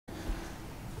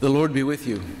The Lord be with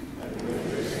you.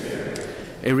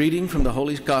 A reading from the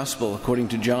Holy Gospel according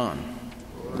to John.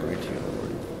 Glory to you,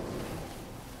 Lord.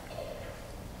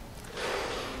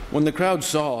 When the crowd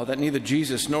saw that neither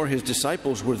Jesus nor his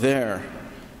disciples were there,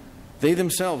 they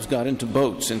themselves got into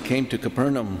boats and came to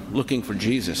Capernaum looking for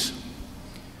Jesus.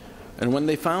 And when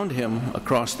they found him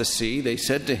across the sea, they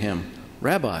said to him,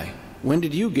 "Rabbi, when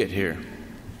did you get here?"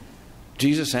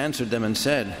 Jesus answered them and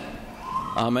said,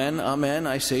 "Amen, amen,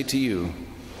 I say to you,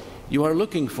 you are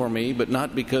looking for me, but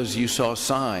not because you saw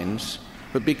signs,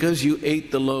 but because you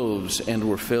ate the loaves and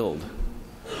were filled.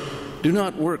 Do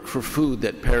not work for food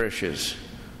that perishes,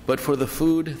 but for the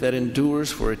food that endures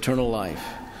for eternal life,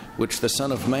 which the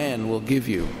Son of Man will give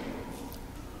you.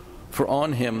 For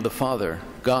on him the Father,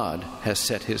 God, has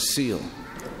set his seal."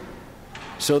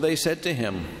 So they said to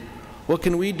him, "What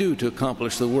can we do to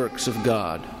accomplish the works of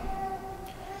God?"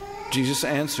 Jesus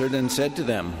answered and said to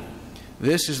them,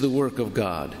 "This is the work of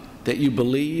God, that you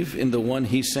believe in the one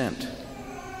he sent."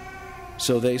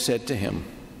 So they said to him,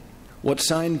 "What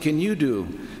sign can you do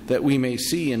that we may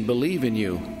see and believe in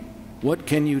you? What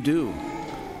can you do?"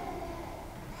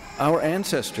 "Our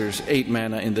ancestors ate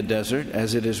manna in the desert,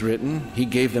 as it is written, he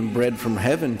gave them bread from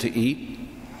heaven to eat."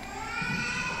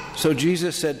 So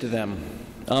Jesus said to them,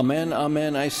 "Amen,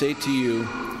 amen, I say to you,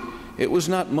 it was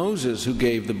not Moses who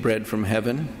gave the bread from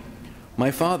heaven. My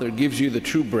Father gives you the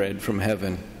true bread from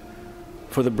heaven.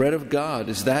 For the bread of God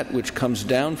is that which comes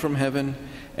down from heaven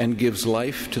and gives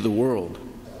life to the world."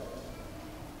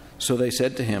 So they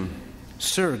said to him,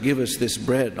 "Sir, give us this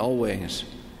bread always."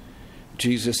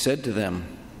 Jesus said to them,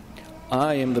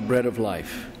 "I am the bread of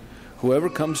life. Whoever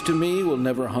comes to me will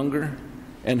never hunger,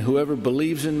 and whoever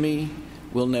believes in me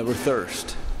will never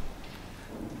thirst."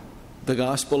 The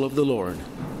Gospel of the Lord.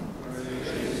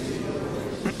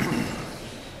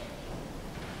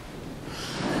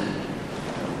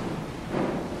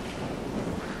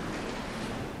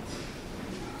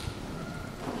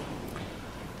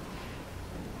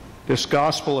 This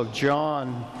Gospel of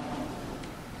John,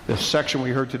 this section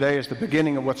we heard today, is the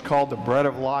beginning of what's called the Bread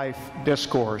of Life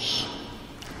discourse.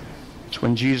 It's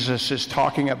when Jesus is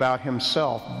talking about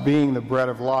himself being the bread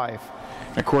of life.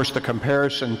 And of course, the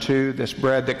comparison to this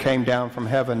bread that came down from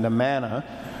heaven, the manna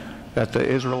that the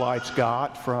Israelites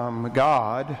got from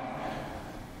God,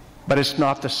 but it's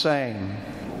not the same.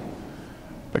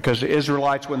 Because the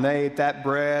Israelites, when they ate that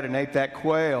bread and ate that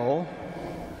quail,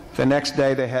 the next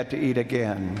day they had to eat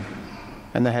again.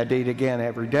 And they had to eat again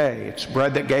every day. It's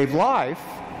bread that gave life,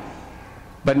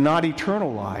 but not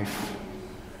eternal life.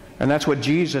 And that's what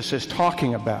Jesus is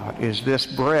talking about, is this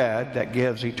bread that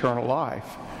gives eternal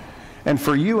life. And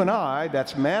for you and I,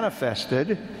 that's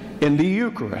manifested in the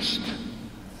Eucharist.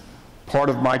 Part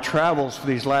of my travels for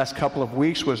these last couple of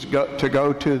weeks was to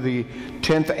go to the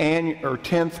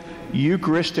 10th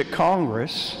Eucharistic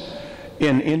Congress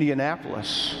in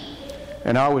Indianapolis.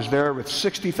 And I was there with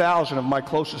 60,000 of my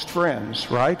closest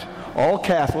friends, right? All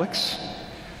Catholics,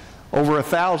 over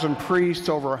 1,000 priests,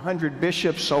 over 100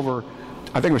 bishops, over,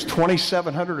 I think it was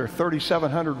 2,700 or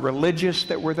 3,700 religious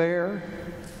that were there.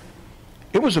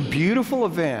 It was a beautiful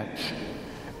event,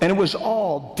 and it was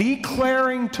all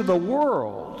declaring to the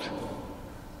world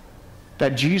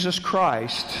that Jesus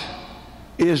Christ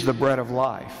is the bread of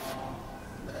life.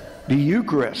 The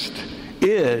Eucharist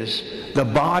is the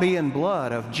body and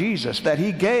blood of Jesus that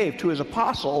he gave to his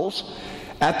apostles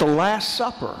at the Last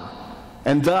Supper,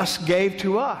 and thus gave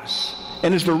to us,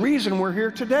 and is the reason we're here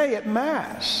today at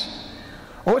Mass.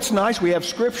 Oh, it's nice. We have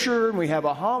Scripture, and we have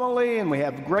a homily, and we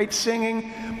have great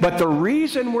singing, but the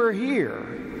reason we're here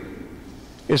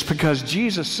is because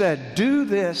Jesus said, "Do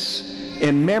this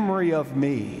in memory of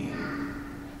me."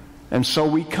 And so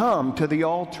we come to the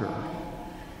altar.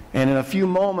 And in a few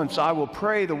moments, I will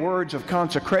pray the words of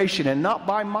consecration, and not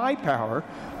by my power,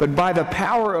 but by the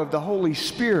power of the Holy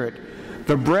Spirit.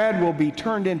 The bread will be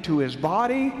turned into his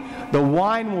body, the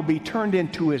wine will be turned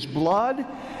into his blood,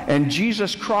 and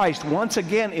Jesus Christ once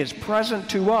again is present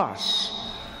to us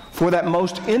for that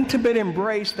most intimate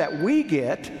embrace that we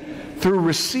get through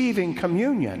receiving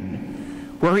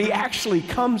communion, where he actually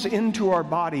comes into our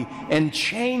body and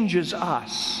changes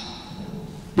us,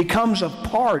 becomes a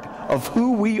part of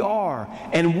who we are,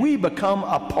 and we become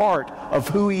a part of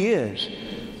who he is,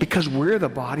 because we're the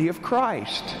body of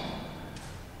Christ.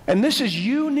 And this is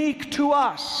unique to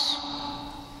us.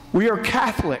 We are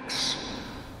Catholics.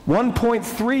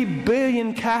 1.3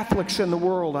 billion Catholics in the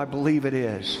world, I believe it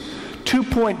is.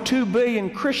 2.2 billion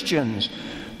Christians,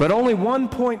 but only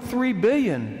 1.3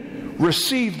 billion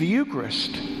receive the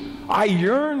Eucharist. I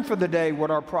yearn for the day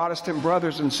when our Protestant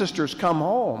brothers and sisters come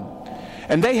home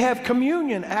and they have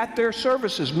communion at their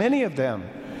services, many of them.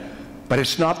 But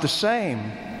it's not the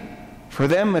same. For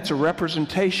them, it's a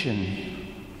representation.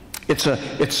 It's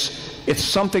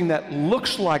something that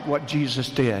looks like what Jesus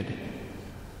did.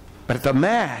 But at the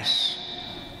Mass,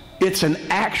 it's an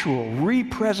actual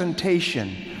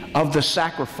representation of the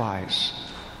sacrifice.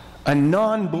 A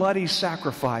non-bloody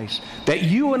sacrifice that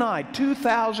you and I,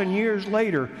 2,000 years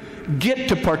later, get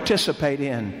to participate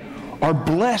in, are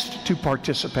blessed to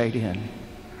participate in.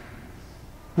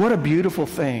 What a beautiful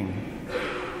thing.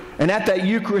 And at that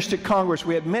Eucharistic Congress,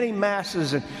 we had many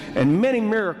Masses and many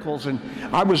miracles, and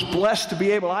I was blessed to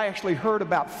be able, I actually heard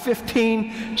about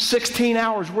 15, 16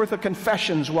 hours worth of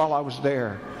confessions while I was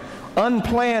there.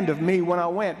 Unplanned of me when I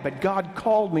went, but God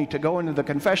called me to go into the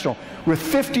confessional with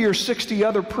 50 or 60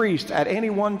 other priests at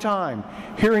any one time,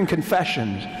 hearing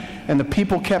confessions. And the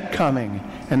people kept coming,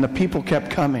 and the people kept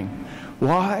coming.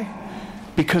 Why?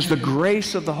 Because the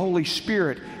grace of the Holy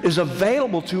Spirit is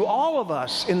available to all of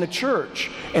us in the church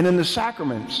and in the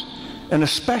sacraments, and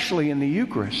especially in the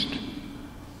Eucharist.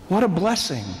 What a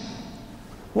blessing.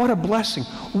 What a blessing.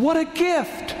 What a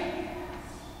gift.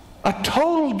 A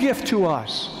total gift to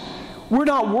us. We're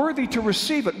not worthy to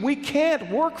receive it. We can't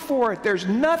work for it. There's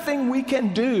nothing we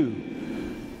can do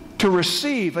to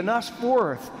receive enough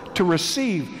worth to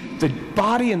receive the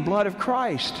body and blood of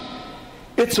Christ.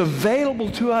 It's available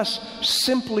to us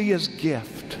simply as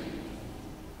gift.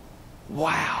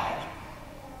 Wow.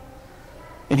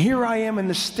 And here I am in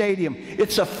the stadium.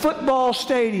 It's a football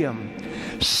stadium.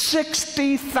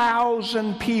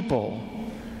 60,000 people.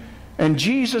 And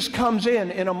Jesus comes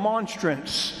in a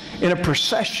monstrance, in a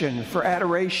procession for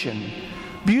adoration.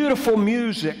 Beautiful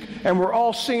music, and we're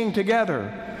all singing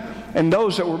together. And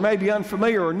those that were maybe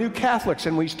unfamiliar are new Catholics,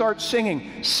 and we start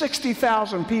singing,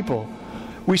 60,000 people.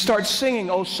 We start singing,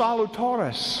 O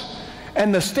Salutaris.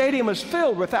 And the stadium is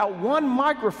filled without one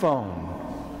microphone.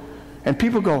 And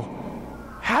people go,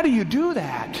 how do you do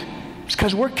that? It's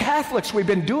because we're Catholics. We've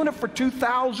been doing it for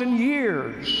 2,000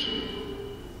 years.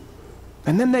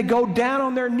 And then they go down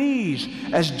on their knees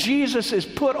as Jesus is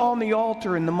put on the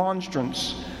altar in the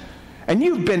monstrance. And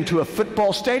you've been to a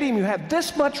football stadium. You have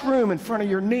this much room in front of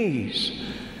your knees.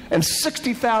 And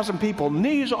 60,000 people,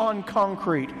 knees on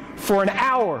concrete, for an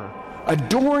hour,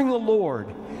 adoring the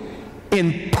Lord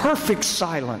in perfect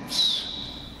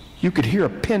silence. You could hear a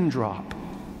pin drop.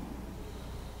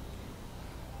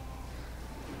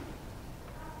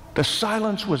 The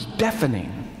silence was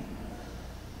deafening.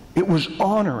 It was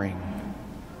honoring.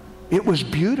 It was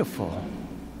beautiful.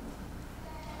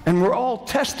 And we're all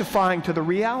testifying to the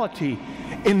reality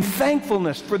in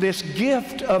thankfulness for this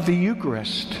gift of the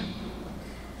Eucharist.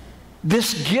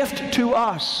 This gift to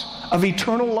us of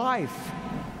eternal life.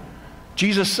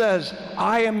 Jesus says,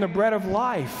 I am the bread of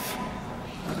life.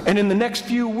 And in the next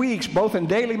few weeks, both in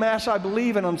daily Mass, I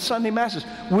believe, and on Sunday Masses,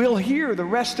 we'll hear the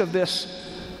rest of this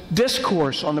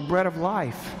discourse on the bread of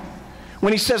life.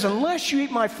 When he says, unless you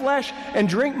eat my flesh and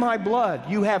drink my blood,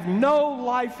 you have no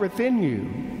life within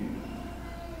you.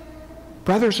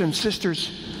 Brothers and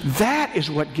sisters, that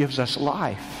is what gives us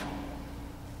life.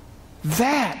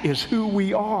 That is who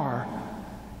we are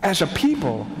as a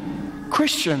people,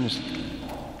 Christians,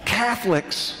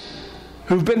 Catholics,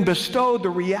 who've been bestowed the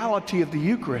reality of the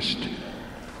Eucharist.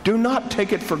 Do not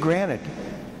take it for granted.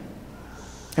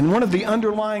 And one of the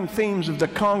underlying themes of the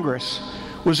Congress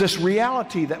was this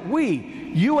reality that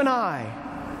we, you and I,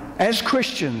 as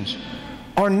Christians,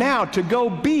 are now to go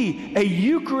be a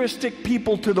Eucharistic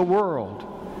people to the world.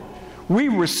 We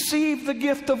receive the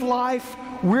gift of life.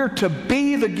 We're to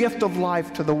be the gift of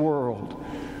life to the world.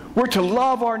 We're to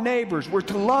love our neighbors. We're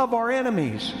to love our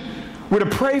enemies. We're to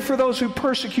pray for those who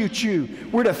persecute you.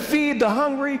 We're to feed the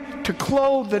hungry, to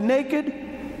clothe the naked.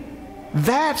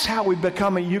 That's how we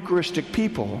become a Eucharistic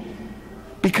people.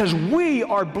 Because we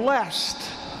are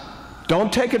blessed,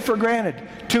 don't take it for granted,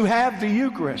 to have the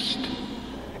Eucharist.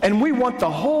 And we want the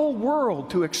whole world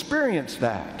to experience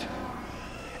that.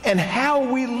 And how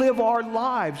we live our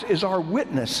lives is our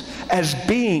witness as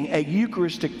being a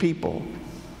Eucharistic people.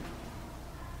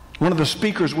 One of the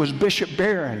speakers was Bishop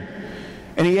Barron,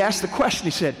 and he asked the question,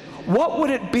 he said, what would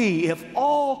it be if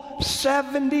all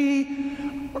 70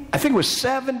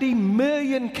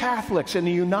 million Catholics in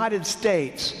the United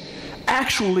States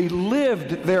actually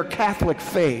lived their Catholic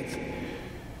faith?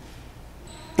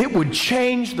 It would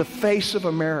change the face of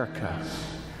America.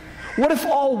 What if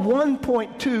all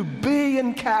 1.2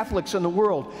 billion Catholics in the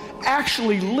world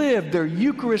actually lived their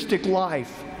Eucharistic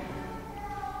life?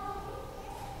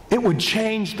 It would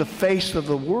change the face of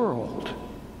the world.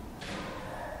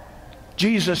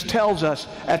 Jesus tells us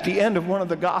at the end of one of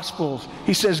the Gospels,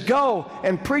 he says, go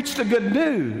and preach the good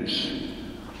news.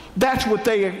 That's what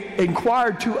they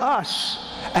inquired to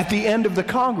us at the end of the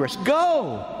Congress.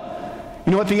 Go!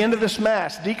 You know, at the end of this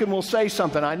Mass, deacon will say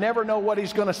something. I never know what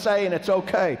he's going to say, and it's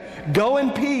okay. Go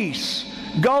in peace.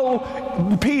 Go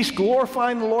in peace,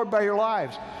 glorifying the Lord by your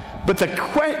lives. But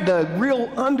the real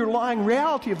underlying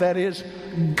reality of that is,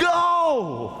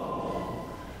 go!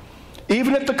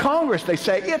 Even at the Congress, they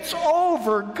say, it's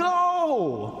over,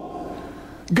 go!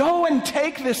 Go and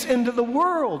take this into the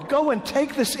world. Go and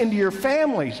take this into your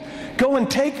families. Go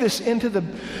and take this into the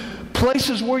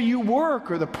places where you work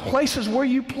or the places where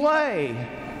you play.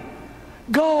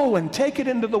 Go and take it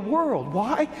into the world.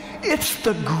 Why? It's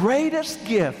the greatest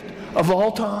gift of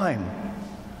all time.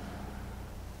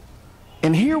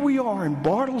 And here we are in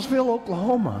Bartlesville,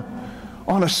 Oklahoma,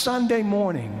 on a Sunday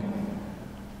morning,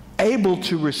 able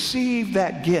to receive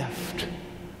that gift.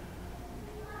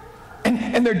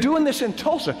 And they're doing this in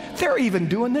Tulsa. They're even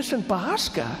doing this in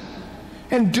Pahaska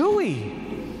and Dewey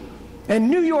and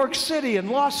New York City and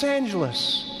Los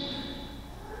Angeles.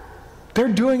 They're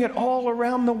doing it all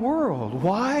around the world.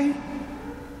 Why?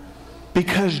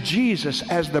 Because Jesus,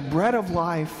 as the bread of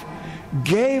life,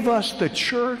 gave us the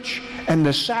church and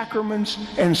the sacraments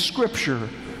and Scripture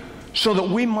so that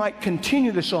we might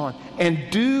continue this on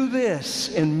and do this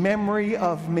in memory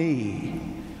of me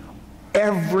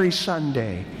every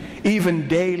Sunday, even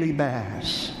daily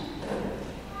Mass.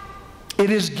 It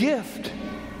is gift.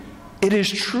 It is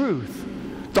truth.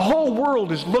 The whole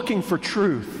world is looking for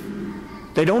truth.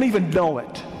 They don't even know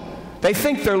it. They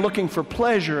think they're looking for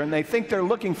pleasure, and they think they're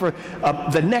looking for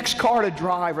the next car to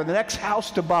drive or the next house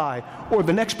to buy or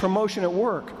the next promotion at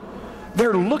work.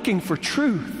 They're looking for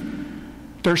truth.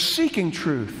 They're seeking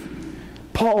truth.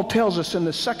 Paul tells us in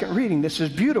the second reading, this is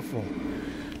beautiful.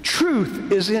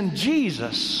 Truth is in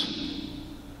Jesus.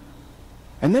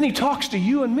 And then he talks to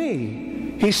you and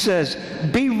me. He says,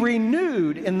 be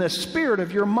renewed in the spirit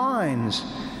of your minds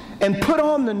and put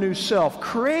on the new self,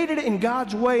 created in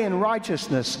God's way in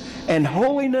righteousness and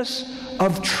holiness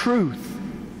of truth.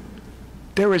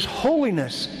 There is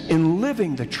holiness in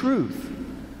living the truth.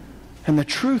 And the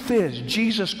truth is,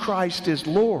 Jesus Christ is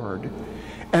Lord.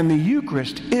 And the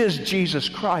Eucharist is Jesus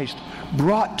Christ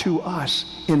brought to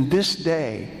us in this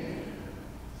day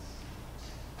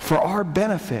for our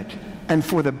benefit and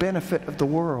for the benefit of the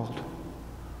world.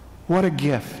 What a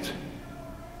gift.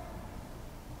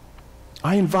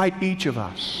 I invite each of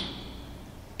us,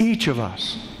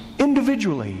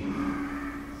 individually,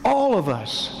 all of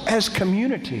us as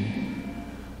community,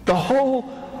 the whole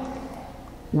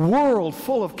world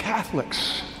full of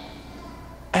Catholics,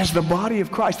 as the body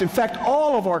of Christ. In fact,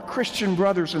 all of our Christian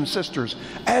brothers and sisters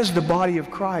as the body of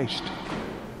Christ,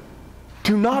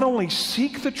 to not only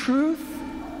seek the truth,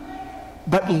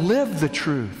 but live the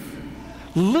truth.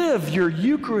 Live your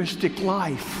Eucharistic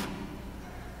life.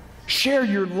 Share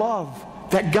your love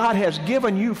that God has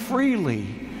given you freely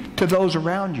to those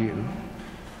around you.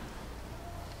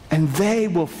 And they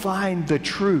will find the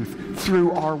truth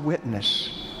through our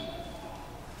witness,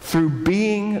 through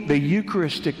being the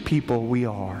Eucharistic people we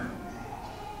are.